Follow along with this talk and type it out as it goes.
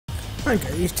Hi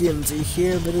guys, DMZ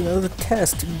here with another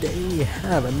test. Today we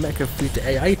have a Mecha Freiza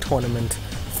AI tournament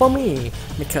for me,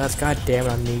 because goddamn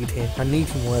I need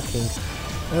him working.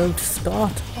 To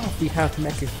start off we have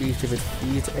Mecha Freiza with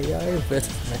Freiza AI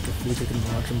versus Mecha Freiza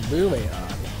with Margin Blue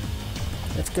AI.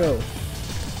 Let's go.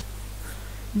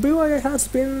 Blue AI has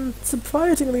been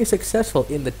surprisingly successful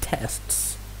in the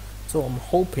tests, so I'm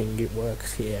hoping it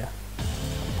works here.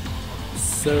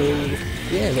 So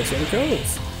yeah, let's see how it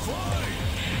goes.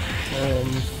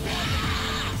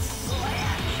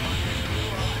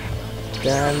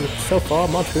 And so far,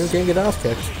 Monster getting his ass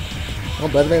kicked. Oh,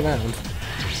 better way around.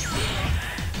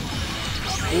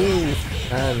 Ooh,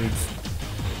 and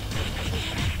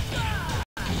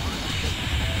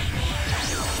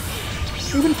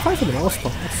even fighting the mouse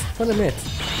spots. What a minute.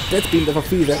 That's been the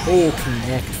Freiza all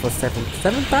connect for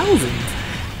 7,000.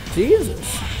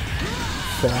 Jesus.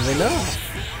 Fair enough.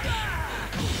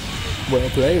 Well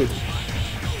played.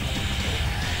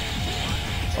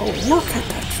 Oh, look at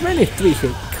that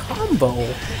 23-hit combo!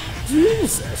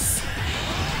 Jesus!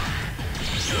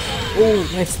 Oh,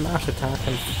 nice smash attack,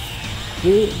 and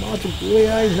Margin Blue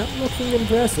AI not looking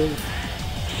impressive.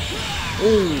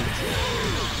 Oh!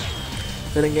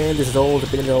 Then again, this is all the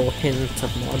bit of hint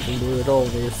of Margin Blue as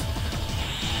always.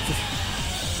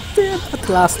 Yeah, at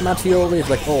the last match he always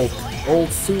like old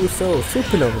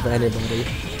Supernova anybody.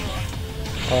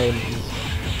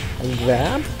 And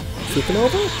grab?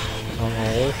 Supernova?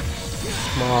 Oh,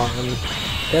 come on.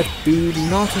 That be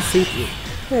not a super.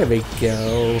 There we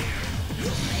go.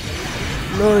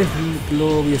 Nice and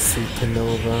glorious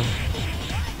Supernova.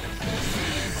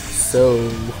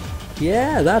 So,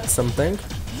 yeah, that's something.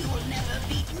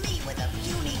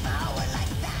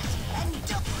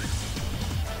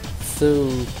 So,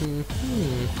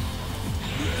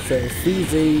 so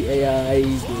Freiza AI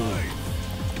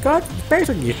got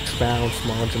basically trounced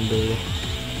Margin Blue.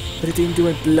 But it didn't do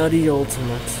a bloody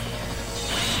ultimate.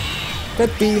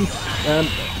 That beam,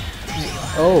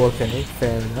 oh okay,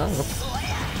 fair enough.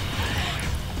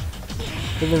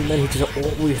 Even then he just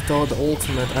always thought the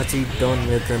ultimate as he'd done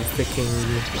with them freaking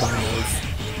battles.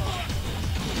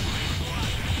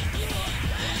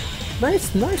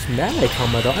 Nice melee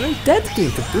combo though, and a dead beam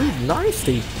to boot,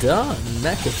 nicely done,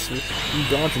 Mecha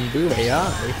Margin Blue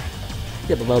AI.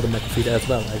 Yeah, but well done Mecha Freiza as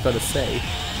well, I've gotta say.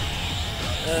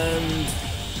 And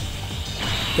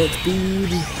that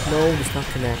speed, no, does not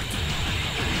connect.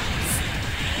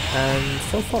 And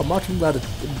so far, Martin got a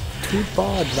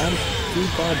 2-bar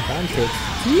advantage.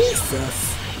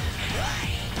 Jesus!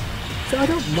 So I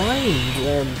don't mind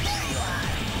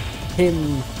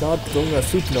him not doing a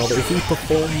Supernova if he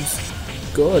performs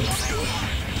good.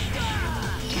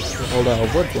 Although I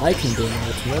would like him doing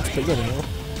ultimates, but you know.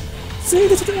 See,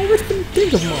 this has always been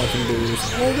big of Martin Blues.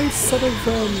 Always sort of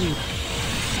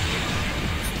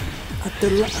at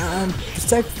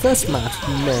the first match,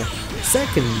 meh.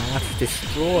 Second match,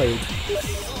 destroyed.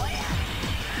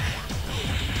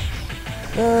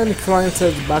 And Klein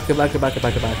says back like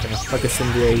a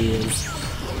Cindy is.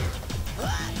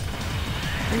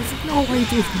 And there's no way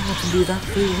this match can do that.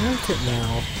 We want it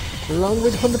now. Along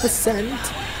with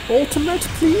 100%. Ultimate,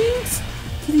 please?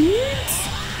 Please?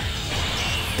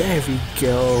 There we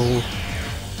go.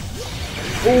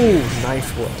 Oh,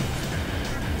 nice one.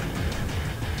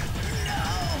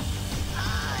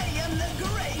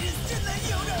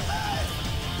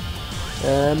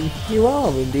 You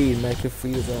are indeed Mecha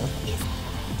Freiza.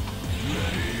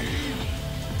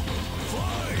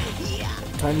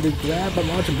 Time to grab, but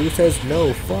Margin Blue says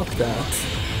no, fuck that.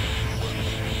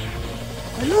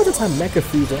 I know that time Mecha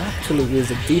Freiza actually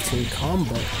is a decent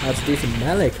combo, has a decent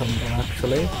melee combo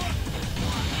actually.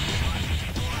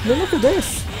 Now look at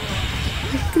this!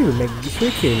 He can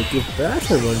even give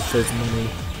Battle Run for his money.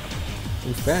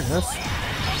 In fairness.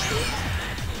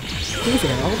 He's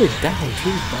all the way down 2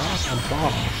 bars and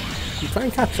bar. You try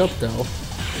and catch up though.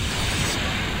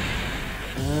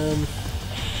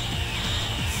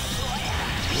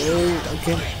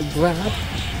 Again, grab.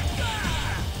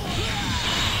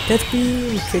 That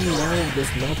beam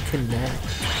does not connect.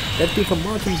 That beam from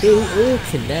Margin Blue will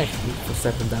connect for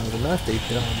 7,000. That's they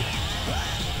done.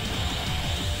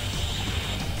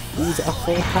 He's at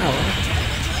full power.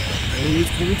 And he's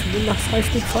going to win the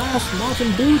high-speed class.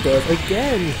 Margin Blue does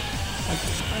again.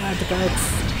 About a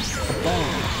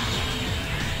ball.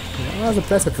 That was a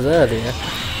pressure earlier.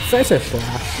 Pressure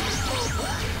slash.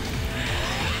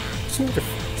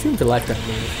 Seem to like that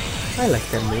move. I like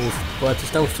that move, but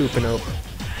there's no Supernova.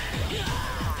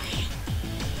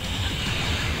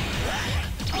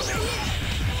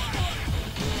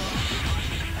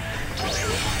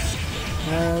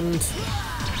 And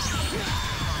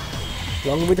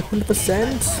Along with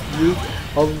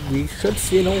 100%, we should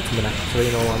see an ultimate actually,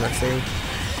 in all honesty.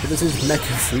 But this is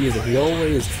Mecha Freiza, he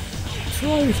always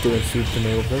tries doing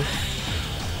supernova.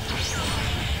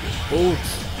 Oh,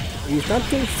 he's not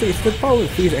doing it's the problem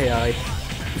with Freiza AI.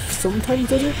 He sometimes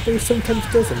does it, but he sometimes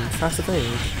doesn't, that's the thing.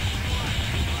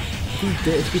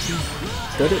 If he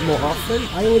did it more often,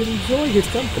 I would enjoy his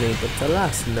company, but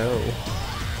alas, no.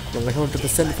 I'm like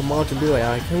 100% for Margin Blue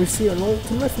AI. Can we see an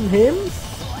ultimate from him?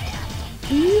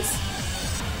 Please?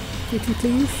 Kitty,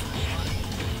 please?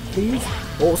 Please?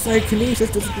 Oh,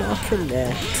 Psychokinesis does not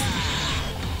connect.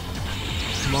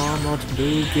 Come on, Margin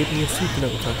Blue, give me a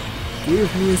supernova.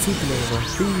 Give me a supernova,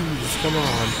 please, come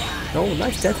on. No,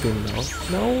 nice death beam though.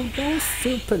 No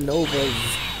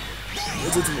supernovas.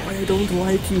 This is why I don't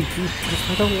like you people.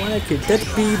 I don't like it.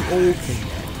 Death beam all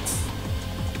connects.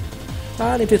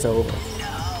 And it is over.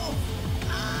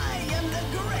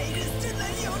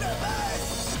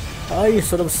 I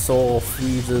sort of saw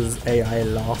Freiza's AI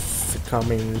loss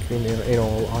coming, in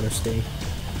all honesty.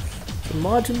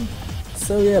 Margin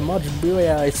Blue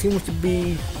AI seems to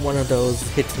be one of those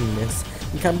hit and miss.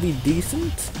 It can be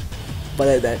decent,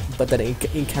 but then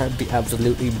it can be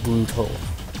absolutely brutal.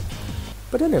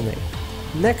 But anyway,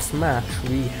 next match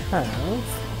we have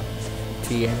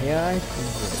TNAI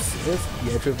versus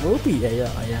Yajirobe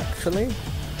AI actually,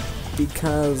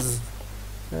 because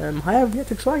I have yet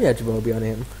to try Yajirobe on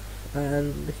him.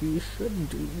 And he should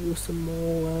do some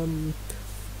more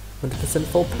 100%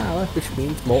 full power, which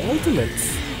means more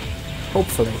ultimates.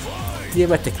 Hopefully.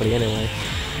 Theoretically, anyway.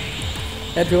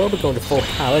 Yajirobe going to full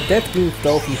power. Death Beam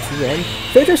though from TN.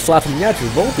 Figure slap from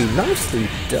Yajirobe. Nicely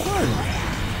done.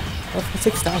 Up for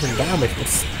 6,000 damage, but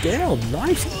still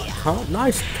nice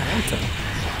counter.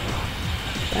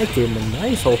 That gave him a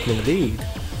nice opening lead.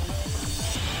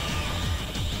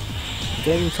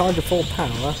 Getting charged of full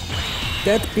power.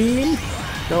 Death Beam?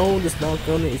 No, it's not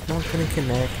gonna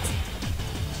connect.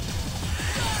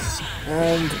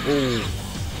 And oh.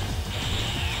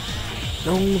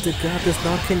 No, the grab does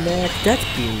not connect. Death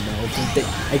Beam though.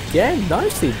 Again,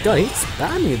 nicely done. He's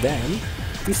spamming them.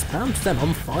 If he spams them,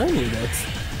 I'm fine with it.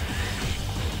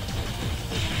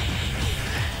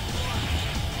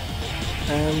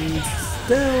 And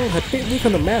still a bit weak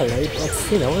on the melee,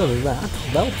 but you know, other than that,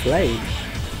 well played.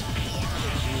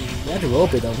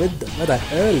 Yajirobe though, with that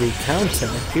early counter,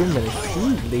 giving him a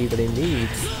huge lead that he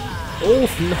needs. Oh,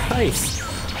 nice!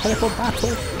 Teleport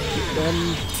battle.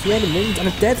 TN wins and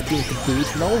a Death Beam to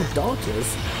beat, no dodges.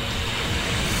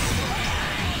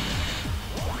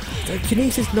 The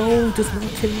Kinesis does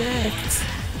not connect.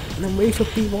 And then wait up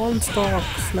B1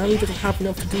 stocks. Now he doesn't have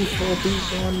enough to do for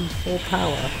B1 full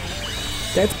power.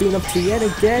 Death Beam up TN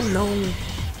again, no.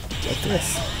 Like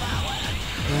this.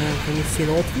 Can you see an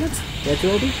ultimate?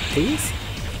 Yajirobe, please?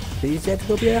 Please,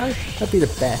 Yajirobe AI? That'd be the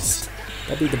best.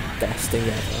 That'd be the best thing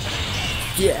ever.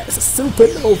 Yes, a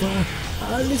supernova!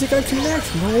 And is it going to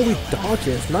connect? No, he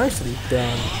dodges. Nicely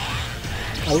done.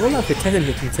 I will not take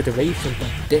into consideration,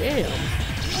 but damn!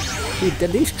 He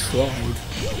at least tried.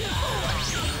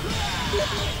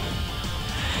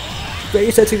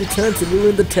 Space actually returned to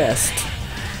ruin the test.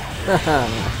 Haha.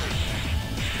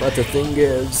 But the thing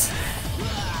is,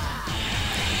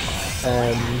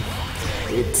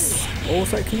 it's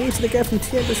also like Kinesis again from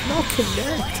TN does not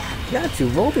connect.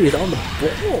 Yajirobe is on the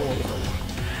ball.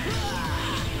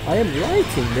 I am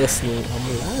liking this new.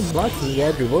 I'm liking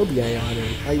Yajirobe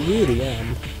AI. I really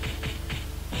am.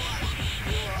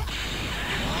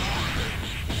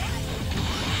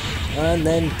 And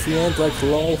then TN's like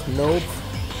lol, nope.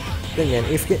 Then again,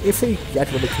 if he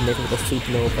Yajirobe connected with a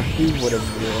supernova, he would have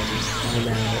won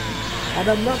by now. And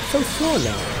I'm not so sure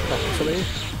now, actually.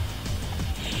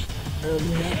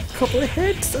 Yeah, a couple of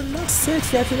hits and that's it.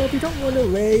 Yajirobe, don't run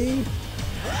away.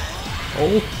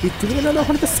 Oh, he's doing another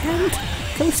 100%.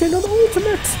 Can we see another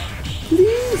ultimate?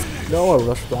 Please? No, a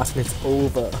rush blast and it's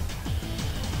over.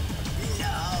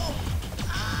 No,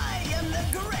 I am the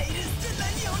greatest in the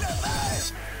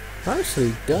universe.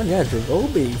 Nicely done,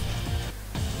 Yajirobe.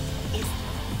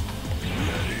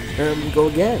 Go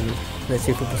again. Let's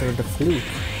see if we present the fluke.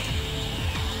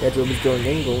 Yajirobe's going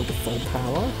in, going to full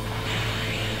power.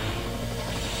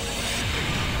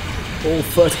 Oh,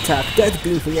 first attack, Death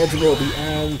Beam from Yajirobe,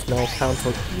 and no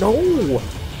counter. No!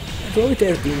 Yajirobe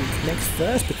Death Beam connects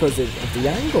first because of the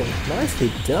angle.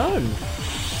 Nicely done!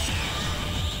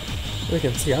 We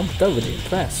can see, I'm thoroughly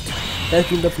impressed. Death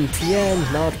Beam up from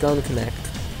TN, not going to connect.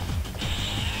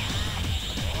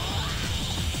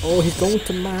 Oh, he's going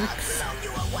to max.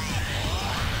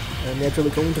 And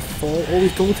Yajirobe going to fall. Oh,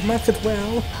 he's going to max as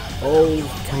well. Oh,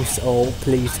 can we? Oh,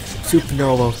 please,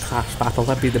 Supernova Clash Battle.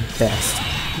 That'd be the best.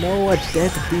 No, a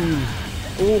Death Beam.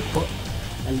 Oh, but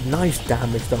a nice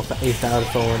damage though for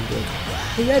 8,400.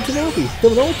 Hey, yeah, Genobi,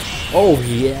 do an ult. Oh,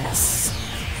 yes.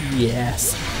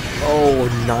 Yes. Oh,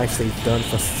 nicely done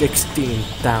for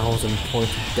 16,000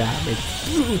 points of damage.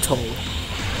 Brutal.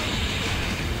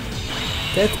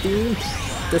 Death Beam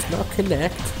does not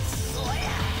connect.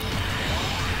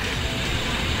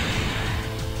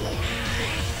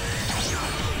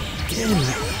 Again.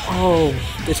 Oh,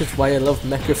 this is why I love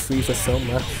Mecha Freiza so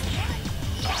much.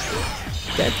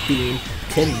 Death Beam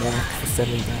connect for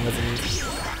 7,000.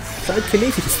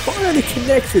 Psychokinesis finally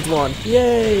connects with one.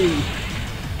 Yay!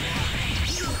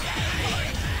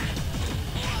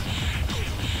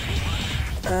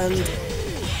 And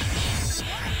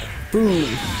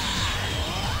boom.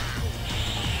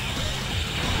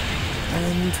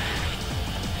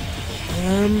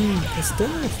 And it's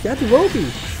done. Yajirobe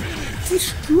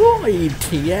destroyed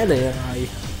TNAI.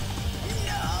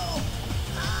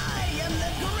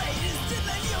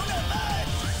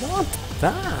 Not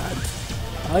bad.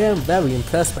 I am very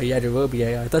impressed by Yajirobe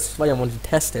AI. That's why I wanted to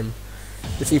test him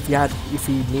to see if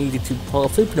he needed to pull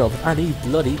supernova, and he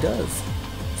bloody does.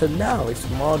 So now it's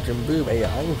Majin Buu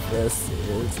AI versus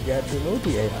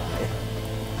Yajirobe AI.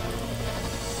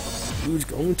 Who's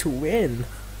going to win?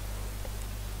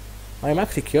 I'm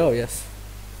actually curious.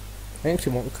 I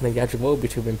actually want kind of Yajirobe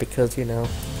to win because, you know,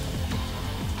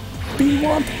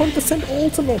 B1 100%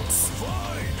 ultimates.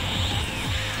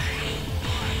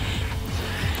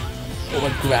 Oh, a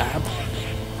grab.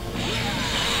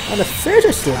 And a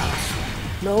further slash.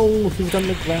 No, he was on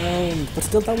the ground. But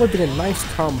still, that would have been a nice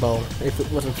combo if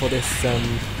it wasn't for this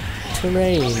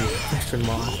terrain question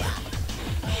mark.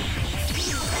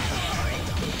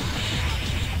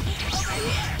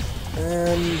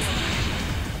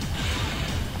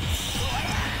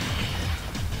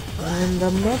 And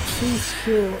I'm not too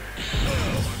sure.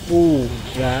 Ooh,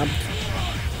 grabbed.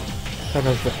 Oh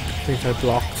no, things are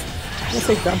blocked. Let's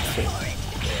say grabbed for.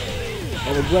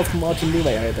 Oh, the grab from Majin Buu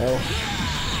AI though.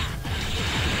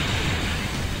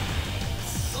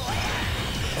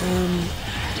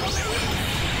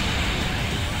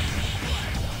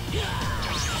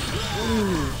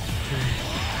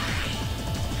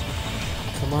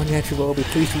 Come on, Yajirobe,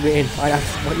 please win. I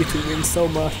actually want you to win so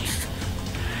much.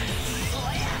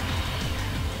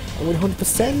 I win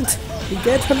 100%. We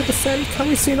get 100%. Can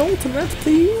we see an ultimate,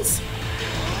 please?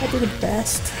 That'd be the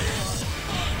best.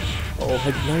 Oh,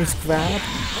 a nice grab.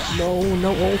 No,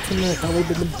 no ultimate. That would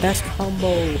be the best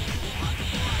combo.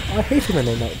 I hate it when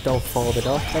they don't fold it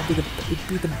up. It'd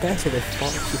be the best if they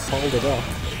fold it up.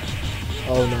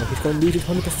 Oh no, he's going to lose it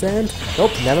 100%.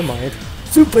 Nope, never mind.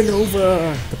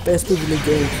 Supernova! The best move in the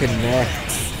game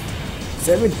connects.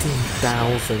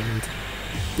 17,000.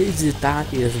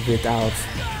 That is without.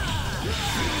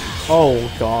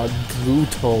 Oh god,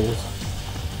 brutal.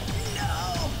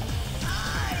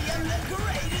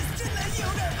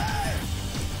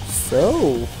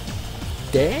 So,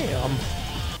 damn.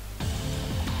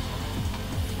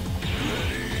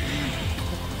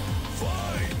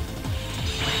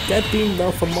 Dead Beam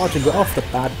though from Majin Buu off the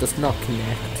bat does not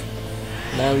connect.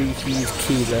 Now he's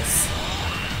keyless.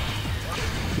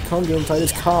 He can't go inside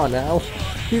his car now.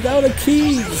 He's out of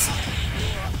keys!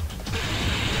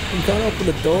 He can't open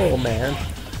the door, man.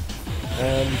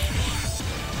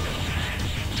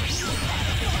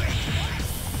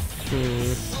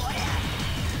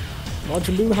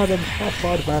 Majin Buu has a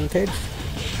half-bar advantage.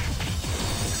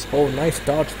 Oh, nice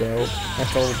dodge though.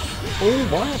 That's all. Oh,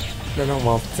 what? No,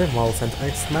 well, it's a wall center.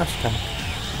 I smash attack.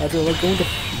 We're going to.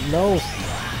 No!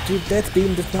 Dude, Death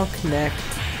Beam does not connect.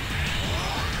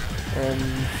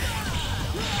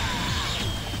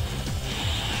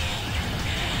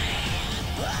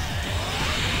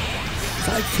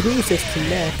 Psychokinesis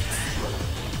connects.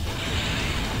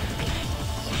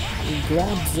 He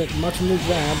grabs it, Majin Buu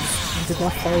grabs. He does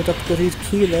not follow it up because he's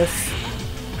keyless.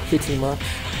 Pretty much.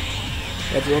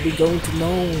 Yajirobe going to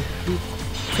know.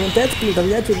 So Death Beam,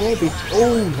 Yajirobe.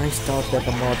 Oh, nice dodge there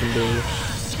from Majin Buu.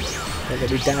 I'm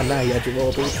gonna be down now,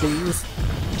 Yajirobe, please.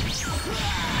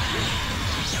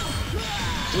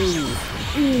 Ooh.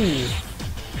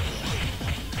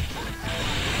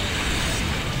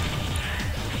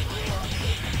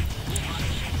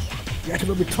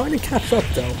 Yajirobe trying to catch up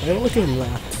though. I will give him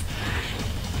that.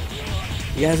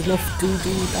 He has enough to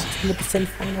do that 100%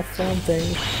 final form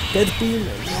thing. Dead Beam,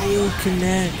 no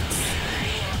connects.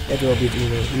 Yajirobe is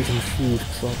in huge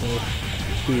trouble.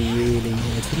 He really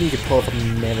is. He needs a pull from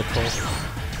Miracle.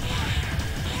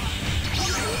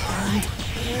 And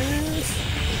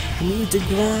he needs a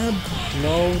grab.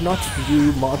 No, not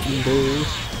you, Majin Buu.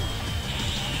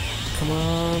 Come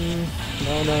on.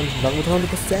 No, not with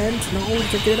 100%. No,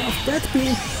 to get off Death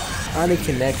Beam. And it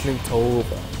connects and it's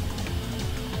over.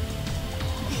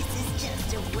 This is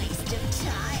just a waste of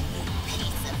time, you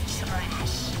piece of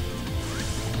trash.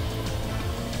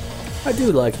 I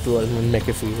do like the when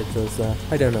Mecha Freiza does that.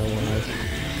 I don't know why.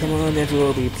 Come on,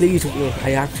 Yajirobe, please win.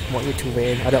 I actually want you to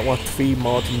win. I don't want 3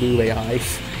 Martin Blue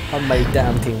AIs on my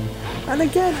damn team. And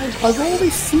again, I've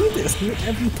always seen this in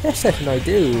every test session I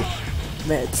do.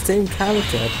 The same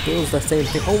character does the same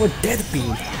thing. Oh, a dead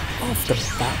beam! Off the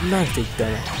bat, nicely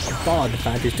done. A bar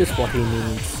advantage, just what he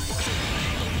needs.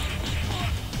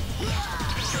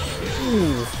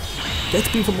 Ooh. Dead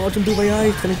beam from Martin Blue AI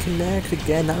is gonna connect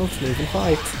again. Now it's moving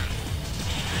fight.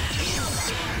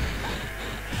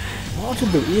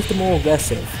 Martin Blue is the more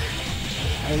aggressive.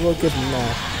 I will give him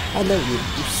that. I know you.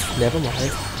 Never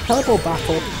mind. Teleport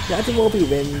battle. Yajirobe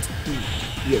wins.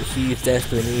 Yet he's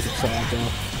desperately needs to charge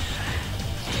up.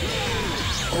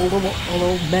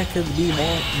 Although Mecha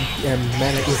V1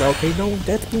 mana is okay, no,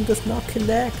 Death Beam does not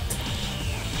connect.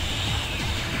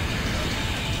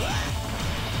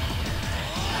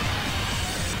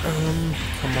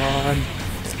 Come on.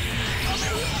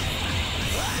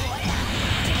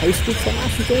 High Speed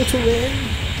Flash is going to win.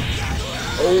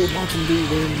 Oh, Martin B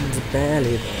wins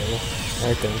barely though.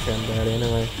 I think I'm barely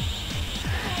anyway.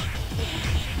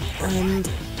 And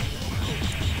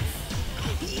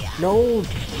no,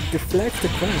 deflect the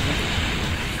crowd.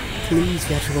 Please,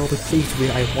 Yajirobe, please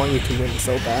win. I want you to win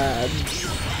so bad.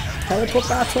 Teleport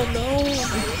battle, no.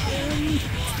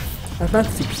 I'm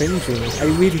actually cringing. I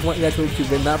really want Yajirobe to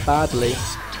win that badly.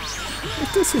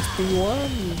 If this is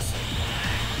B1s.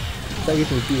 It's not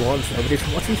even B1s now, but it's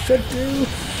what he should do.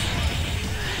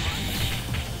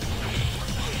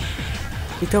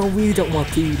 I really don't want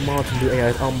the Martin Blue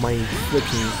AIs on my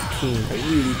freaking team. I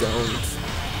really don't.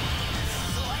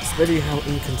 Especially how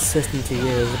inconsistent he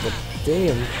is, but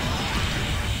damn.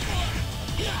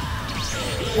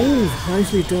 Oh,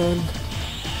 nicely done.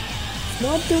 It's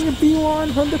not doing a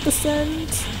B1 100%.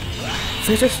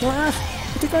 Fissure Slash.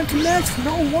 Is it going to connect?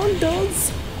 No one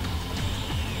does.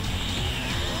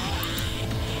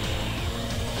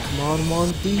 Come on,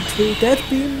 B2. Dead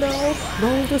Beam, no.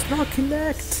 No, does not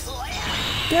connect.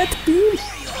 Dead Beam.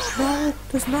 No,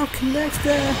 does not connect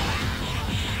there.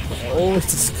 Oh,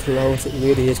 it's close, it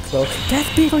really is close.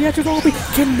 Death Beam for Yajirobe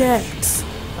connects!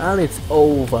 And it's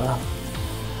over.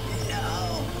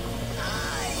 No,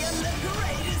 I am the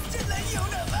greatest in the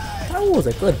universe. That was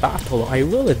a good battle, I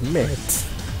will admit.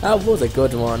 That was a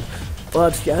good one.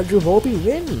 But Yajirobe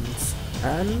wins.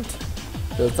 And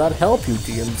does that help you,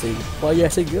 DMZ? Well,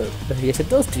 yes it does. Yes it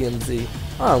does, DMZ.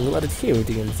 Oh, I'm glad it's here,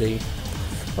 DMZ.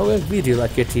 Oh, I really do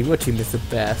like your team. Your team is the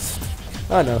best.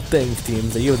 Oh no, thanks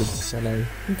DMZ, you're the... I know,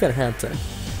 you're kinda handsome.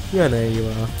 Yeah, I know you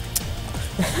are.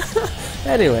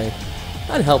 Anyway,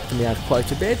 that helped me out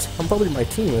quite a bit, and probably my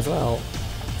team as well.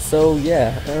 So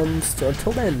yeah, so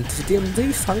until then, this is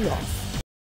DMZ signing off.